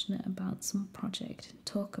passionate about some project,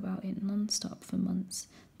 talk about it non-stop for months,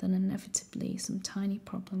 then inevitably some tiny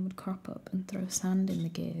problem would crop up and throw sand in the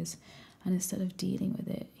gears, and instead of dealing with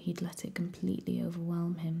it, he'd let it completely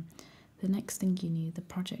overwhelm him. The next thing you knew, the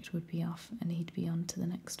project would be off and he'd be on to the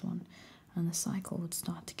next one, and the cycle would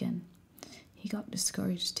start again. He got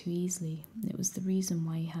discouraged too easily. It was the reason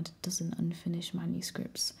why he had a dozen unfinished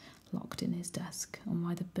manuscripts locked in his desk, and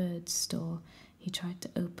why the birds store he tried to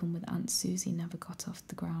open with Aunt Susie never got off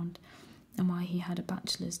the ground, and why he had a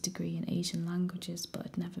bachelor's degree in Asian languages but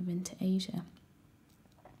had never been to Asia.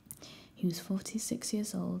 He was 46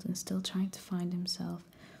 years old and still trying to find himself,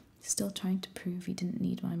 still trying to prove he didn't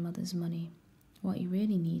need my mother's money. What he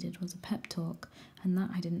really needed was a pep talk, and that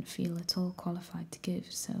I didn't feel at all qualified to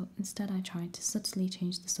give, so instead I tried to subtly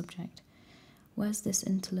change the subject. Where's this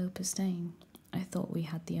interloper staying? I thought we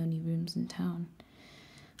had the only rooms in town.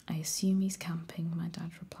 I assume he's camping, my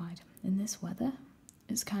dad replied. In this weather?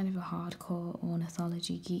 It's kind of a hardcore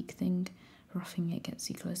ornithology geek thing. Roughing it gets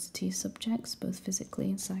you closer to your subjects, both physically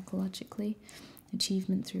and psychologically.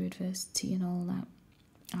 Achievement through adversity and all that.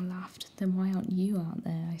 I laughed. Then why aren't you out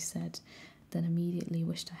there? I said, then immediately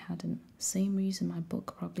wished I hadn't. Same reason my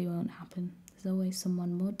book probably won't happen. There's always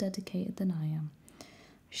someone more dedicated than I am.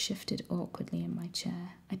 shifted awkwardly in my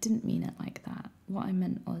chair. I didn't mean it like that. What I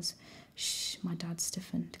meant was, shh, my dad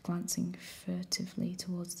stiffened, glancing furtively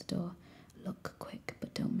towards the door. Look quick,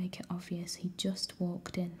 but don't make it obvious. He just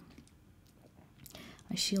walked in.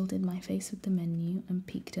 I shielded my face with the menu and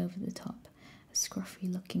peeked over the top. A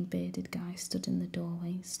scruffy-looking bearded guy stood in the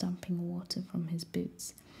doorway, stamping water from his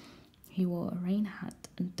boots. He wore a rain hat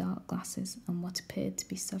and dark glasses and what appeared to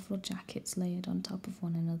be several jackets layered on top of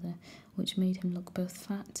one another, which made him look both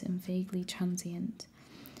fat and vaguely transient.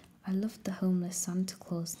 I loved the homeless Santa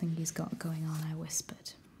Claus thing he's got going on, I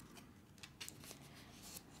whispered.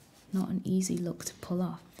 Not an easy look to pull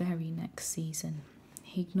off very next season.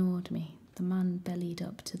 He ignored me. The man bellied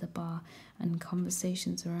up to the bar and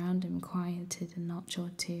conversations around him quieted a notch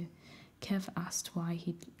or two. Kev asked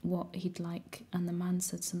what he'd like, and the man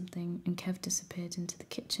said something, and Kev disappeared into the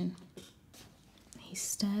kitchen. He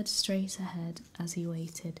stared straight ahead as he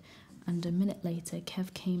waited, and a minute later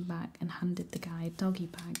Kev came back and handed the guy a doggy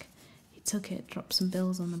bag. He took it, dropped some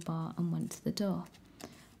bills on the bar, and went to the door.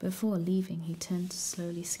 Before leaving, he turned to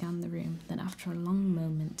slowly scan the room, then after a long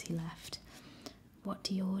moment he left. What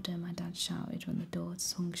do you order? My dad shouted when the door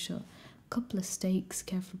swung shut. Couple of steaks,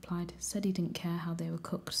 Kev replied. Said he didn't care how they were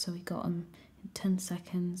cooked, so he got them in 10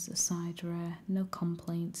 seconds, a side rare, no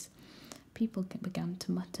complaints. People began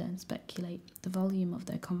to mutter and speculate, the volume of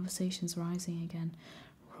their conversations rising again.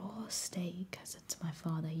 Raw steak, I said to my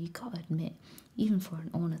father. You gotta admit, even for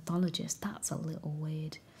an ornithologist, that's a little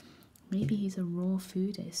weird. Maybe he's a raw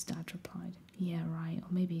foodist, Dad replied. Yeah, right, or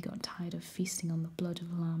maybe he got tired of feasting on the blood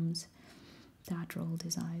of lambs. Dad rolled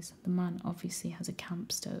his eyes. The man obviously has a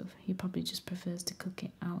camp stove. He probably just prefers to cook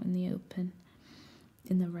it out in the open.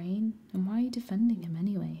 In the rain? And why are you defending him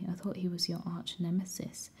anyway? I thought he was your arch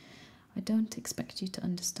nemesis. I don't expect you to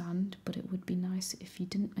understand, but it would be nice if you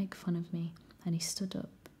didn't make fun of me. And he stood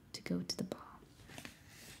up to go to the bar.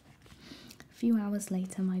 A few hours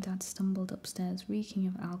later, my dad stumbled upstairs, reeking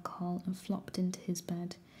of alcohol, and flopped into his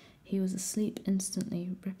bed. He was asleep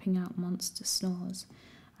instantly, ripping out monster snores.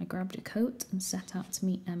 I grabbed a coat and set out to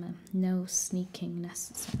meet Emma. No sneaking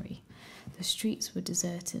necessary. The streets were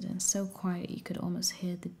deserted and so quiet you could almost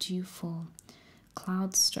hear the dew fall.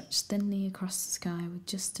 Clouds stretched thinly across the sky with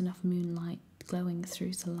just enough moonlight glowing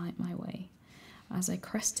through to light my way. As I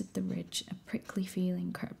crested the ridge, a prickly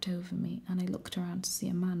feeling crept over me, and I looked around to see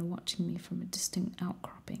a man watching me from a distant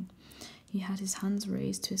outcropping. He had his hands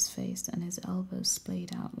raised to his face and his elbows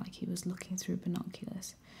splayed out like he was looking through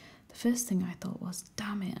binoculars. The first thing I thought was,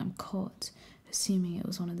 damn it, I'm caught, assuming it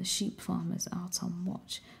was one of the sheep farmers out on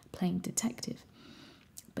watch, playing detective.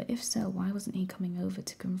 But if so, why wasn't he coming over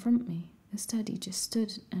to confront me? Instead, he just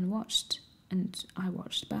stood and watched, and I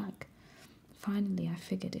watched back. Finally, I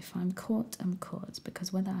figured if I'm caught, I'm caught,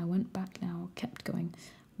 because whether I went back now or kept going,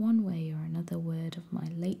 one way or another word of my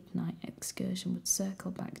late-night excursion would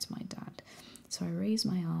circle back to my dad. So I raised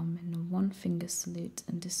my arm in a one-finger salute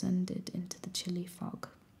and descended into the chilly fog.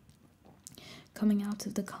 Coming out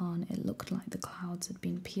of the cairn, it looked like the clouds had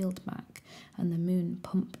been peeled back and the moon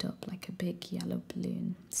pumped up like a big yellow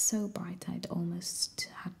balloon, so bright I'd almost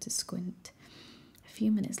had to squint. A few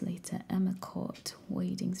minutes later, Emma caught,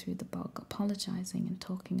 wading through the bog, apologising and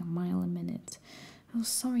talking a mile a minute. Oh,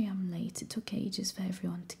 sorry I'm late. It took ages for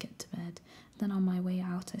everyone to get to bed. Then on my way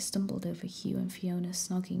out, I stumbled over Hugh and Fiona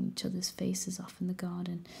snogging each other's faces off in the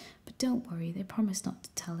garden. But don't worry, they promised not to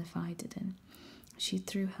tell if I didn't. She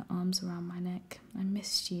threw her arms around my neck. I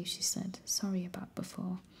missed you, she said. Sorry about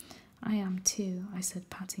before. I am too, I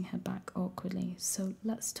said, patting her back awkwardly. So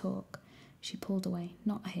let's talk. She pulled away.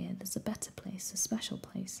 Not here. There's a better place, a special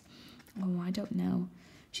place. Oh, I don't know.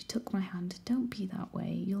 She took my hand. Don't be that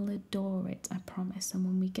way. You'll adore it, I promise. And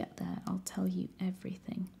when we get there, I'll tell you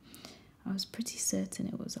everything. I was pretty certain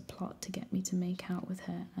it was a plot to get me to make out with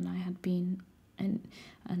her, and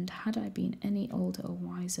had I been any older or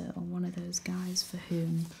wiser, or one of those guys for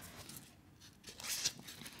whom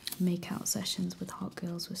make-out sessions with hot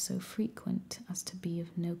girls were so frequent as to be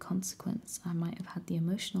of no consequence, I might have had the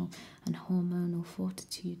emotional and hormonal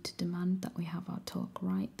fortitude to demand that we have our talk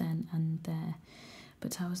right then and there.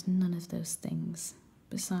 But I was none of those things.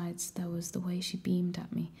 Besides, there was the way she beamed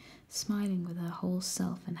at me, smiling with her whole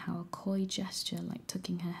self, and how a coy gesture like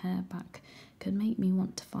tucking her hair back could make me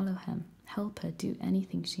want to follow her, help her do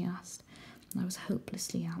anything she asked. I was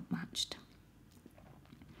hopelessly outmatched.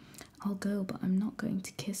 I'll go, but I'm not going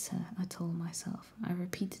to kiss her, I told myself. I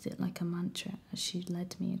repeated it like a mantra as she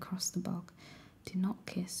led me across the bog. Do not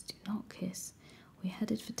kiss, do not kiss. We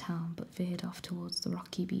headed for town, but veered off towards the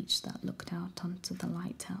rocky beach that looked out onto the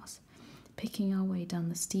lighthouse. Picking our way down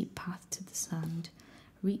the steep path to the sand,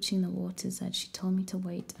 Reaching the water's edge, she told me to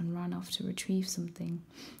wait and ran off to retrieve something.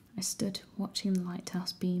 I stood watching the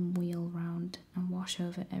lighthouse beam wheel round and wash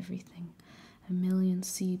over everything. A million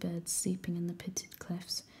seabirds sleeping in the pitted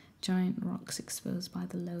cliffs, giant rocks exposed by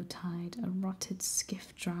the low tide, a rotted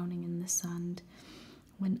skiff drowning in the sand.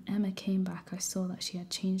 When Emma came back, I saw that she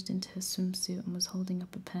had changed into her swimsuit and was holding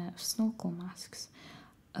up a pair of snorkel masks.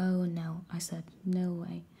 "Oh no," I said, "no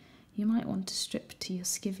way." "You might want to strip to your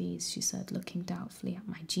skivvies," she said, looking doubtfully at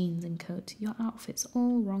my jeans and coat. "Your outfit's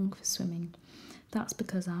all wrong for swimming." "That's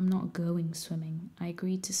because I'm not going swimming. I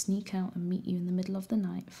agreed to sneak out and meet you in the middle of the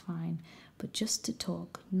night, fine, but just to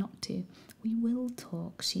talk, not to—" "We will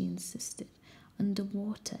talk," she insisted.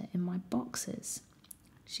 "Underwater, in my boxers."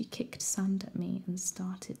 She kicked sand at me and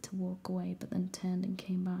started to walk away, but then turned and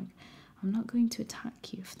came back. "I'm not going to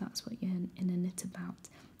attack you if that's what you're in a knit about.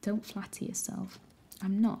 Don't flatter yourself."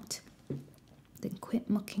 "I'm not." "Then quit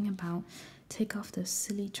mucking about. Take off those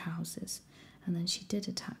silly trousers." And then she did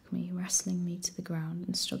attack me, wrestling me to the ground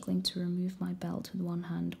and struggling to remove my belt with one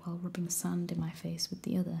hand while rubbing sand in my face with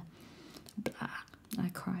the other. "Blah!" I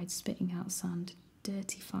cried, spitting out sand.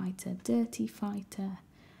 "Dirty fighter, dirty fighter."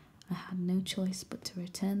 I had no choice but to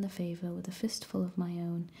return the favour with a fistful of my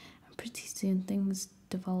own, and pretty soon things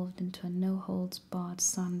devolved into a no-holds-barred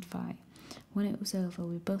sand fight. When it was over,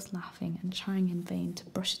 we were both laughing and trying in vain to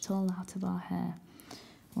brush it all out of our hair.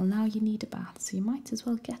 "Well, now you need a bath, so you might as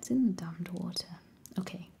well get in the damned water."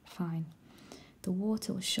 "Okay, fine." The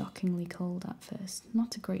water was shockingly cold at first,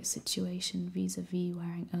 not a great situation vis-a-vis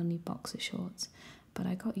wearing only boxer shorts, but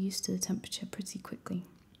I got used to the temperature pretty quickly.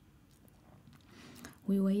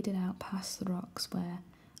 We waded out past the rocks where,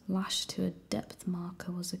 lashed to a depth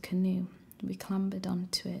marker, was a canoe. We clambered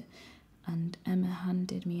onto it, and Emma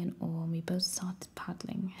handed me an oar, and we both started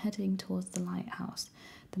paddling, heading towards the lighthouse.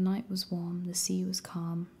 The night was warm, the sea was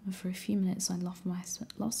calm, and for a few minutes I lost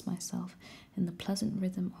myself in the pleasant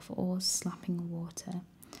rhythm of oars slapping water.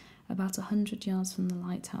 About 100 yards from the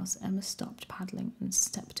lighthouse, Emma stopped paddling and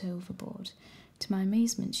stepped overboard. To my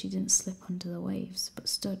amazement, she didn't slip under the waves, but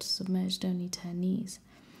stood submerged only to her knees.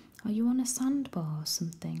 "Are you on a sandbar or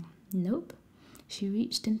something?" "Nope." She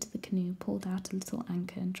reached into the canoe, pulled out a little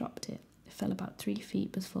anchor and dropped it. It fell about 3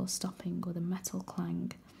 feet before stopping with a metal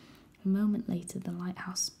clang. A moment later, the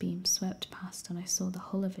lighthouse beam swept past and I saw the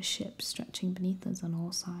hull of a ship stretching beneath us on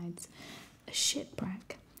all sides. "A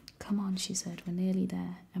shipwreck." "Come on," she said, "we're nearly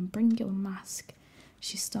there. And bring your mask."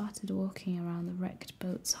 She started walking around the wrecked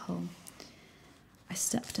boat's hull. I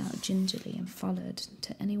stepped out gingerly and followed.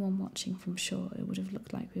 To anyone watching from shore, it would have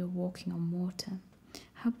looked like we were walking on water.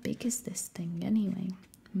 How big is this thing, anyway?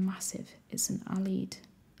 Massive. It's an Allied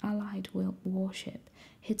warship.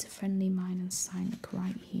 Hit a friendly mine and sank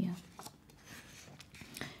right here.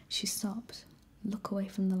 She stopped. "Look away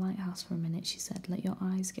from the lighthouse for a minute," she said. "Let your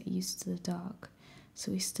eyes get used to the dark."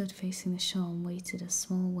 So we stood facing the shore and waited as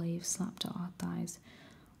small waves slapped at our thighs.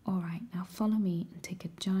 "All right, now follow me and take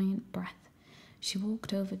a giant breath." She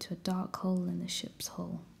walked over to a dark hole in the ship's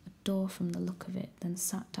hull, a door from the look of it, then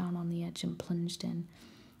sat down on the edge and plunged in.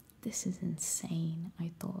 This is insane, I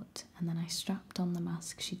thought, and then I strapped on the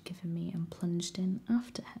mask she'd given me and plunged in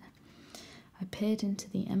after her. I peered into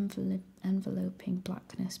the enveloping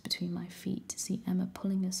blackness between my feet to see Emma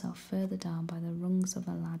pulling herself further down by the rungs of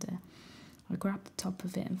a ladder. I grabbed the top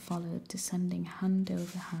of it and followed, descending hand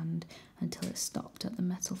over hand until it stopped at the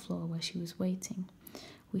metal floor where she was waiting.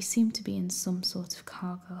 We seemed to be in some sort of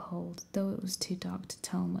cargo hold, though it was too dark to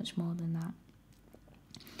tell much more than that.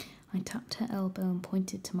 I tapped her elbow and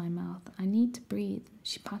pointed to my mouth. "I need to breathe."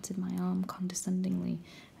 She patted my arm condescendingly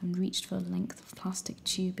and reached for a length of plastic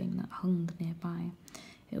tubing that hung nearby.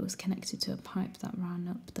 It was connected to a pipe that ran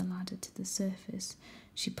up the ladder to the surface.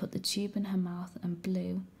 She put the tube in her mouth and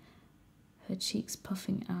blew, her cheeks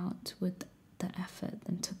puffing out with the effort,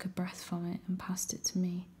 then took a breath from it and passed it to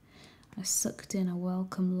me. I sucked in a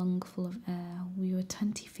welcome lungful of air. We were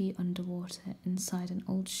 20 feet underwater, inside an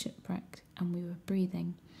old shipwreck, and we were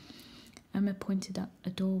breathing. Emma pointed at a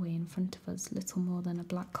doorway in front of us, little more than a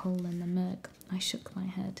black hole in the murk. I shook my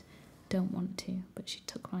head. "Don't want to," but she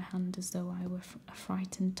took my hand as though I were a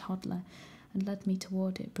frightened toddler and led me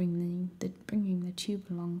toward it, bringing the tube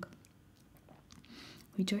along.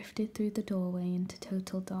 We drifted through the doorway into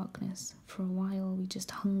total darkness. For a while we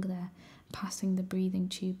just hung there, passing the breathing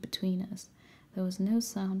tube between us. There was no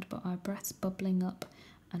sound but our breaths bubbling up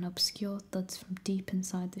and obscure thuds from deep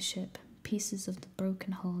inside the ship, pieces of the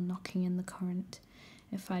broken hull knocking in the current.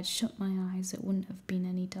 If I'd shut my eyes, it wouldn't have been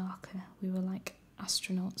any darker. We were like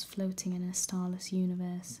astronauts floating in a starless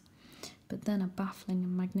universe. But then a baffling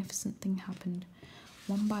and magnificent thing happened.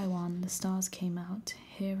 One by one, the stars came out,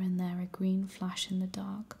 here and there a green flash in the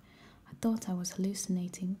dark. I thought I was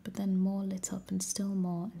hallucinating, but then more lit up and still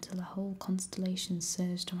more until a whole constellation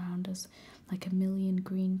surged around us, like a million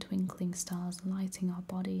green twinkling stars lighting our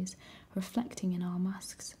bodies, reflecting in our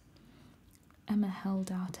masks. Emma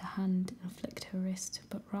held out a hand and flicked her wrist,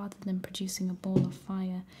 but rather than producing a ball of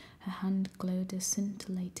fire, her hand glowed a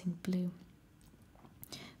scintillating blue.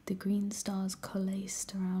 The green stars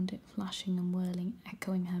coalesced around it, flashing and whirling,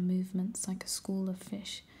 echoing her movements like a school of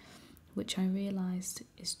fish, which I realised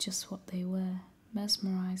is just what they were.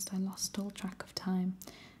 Mesmerised, I lost all track of time.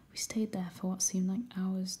 We stayed there for what seemed like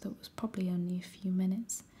hours, though it was probably only a few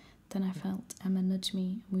minutes. Then I felt Emma nudge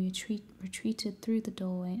me, and we retreated through the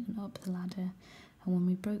doorway and up the ladder, and when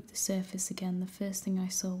we broke the surface again, the first thing I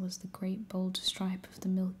saw was the great bold stripe of the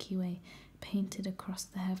Milky Way painted across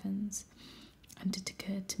the heavens. And it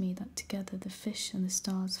occurred to me that together the fish and the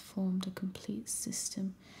stars formed a complete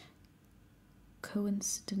system,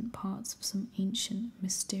 coincident parts of some ancient,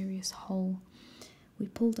 mysterious whole. We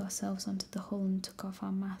pulled ourselves onto the hull and took off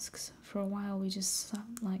our masks. For a while we just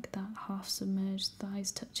sat like that, half submerged,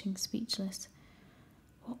 thighs touching, speechless.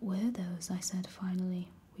 "What were those?" I said finally.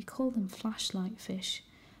 "We call them flashlight fish.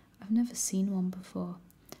 I've never seen one before."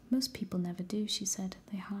 "Most people never do," she said.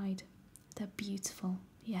 "They hide." "They're beautiful."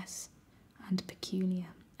 "Yes, and peculiar."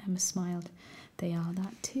 Emma smiled. "They are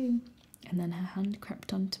that too." And then her hand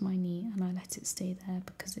crept onto my knee and I let it stay there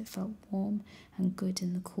because it felt warm and good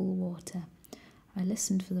in the cool water. I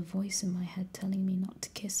listened for the voice in my head telling me not to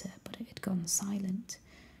kiss her, but it had gone silent.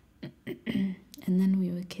 And then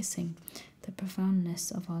we were kissing, the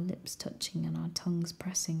profoundness of our lips touching and our tongues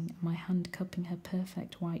pressing, and my hand cupping her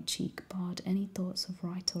perfect white cheek barred any thoughts of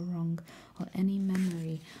right or wrong, or any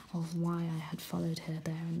memory of why I had followed her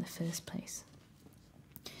there in the first place.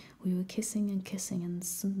 We were kissing, and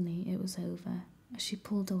suddenly it was over. As she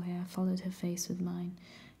pulled away, I followed her face with mine.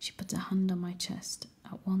 She put a hand on my chest,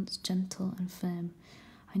 at once gentle and firm.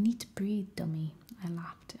 "I need to breathe, dummy." I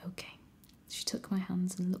laughed. "Okay." She took my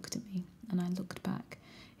hands and looked at me, and I looked back.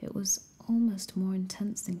 It was almost more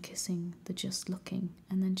intense than kissing, the just looking,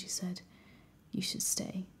 and then she said, "You should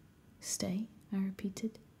stay." "Stay?" I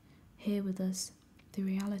repeated. "Here with us." The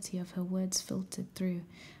reality of her words filtered through,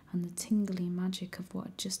 and the tingly magic of what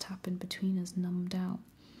had just happened between us numbed out.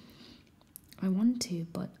 "I want to,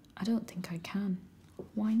 but I don't think I can."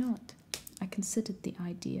 "Why not?" I considered the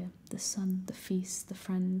idea, the sun, the feast, the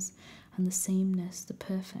friends, and the sameness, the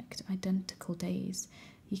perfect, identical days.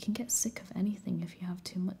 You can get sick of anything if you have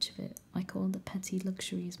too much of it, like all the petty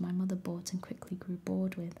luxuries my mother bought and quickly grew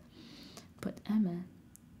bored with. But Emma,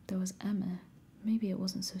 there was Emma. Maybe it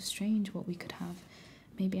wasn't so strange what we could have.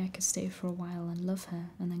 Maybe I could stay for a while and love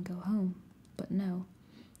her and then go home. But no,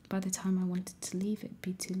 by the time I wanted to leave it'd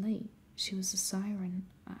be too late. She was a siren.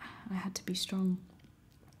 I had to be strong.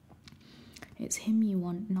 "It's him you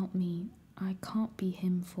want, not me. I can't be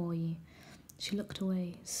him for you." She looked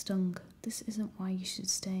away, stung. "This isn't why you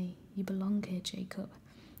should stay. You belong here, Jacob."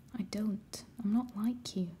 "I don't. I'm not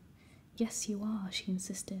like you." "Yes, you are," she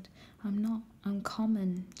insisted. "I'm not. I'm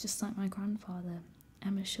common, just like my grandfather."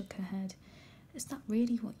 Emma shook her head. "Is that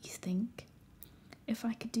really what you think? If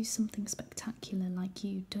I could do something spectacular like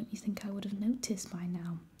you, don't you think I would have noticed by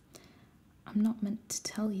now?" "I'm not meant to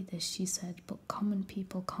tell you this," she said, "but common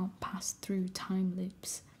people can't pass through time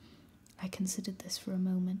loops." I considered this for a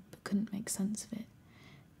moment, but couldn't make sense of it.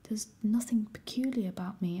 "There's nothing peculiar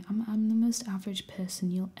about me. I'm the most average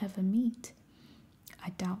person you'll ever meet."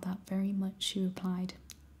 "I doubt that very much," she replied.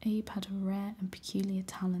 "Abe had a rare and peculiar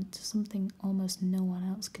talent, something almost no one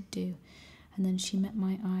else could do." And then she met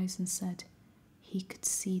my eyes and said, "He could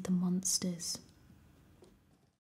see the monsters."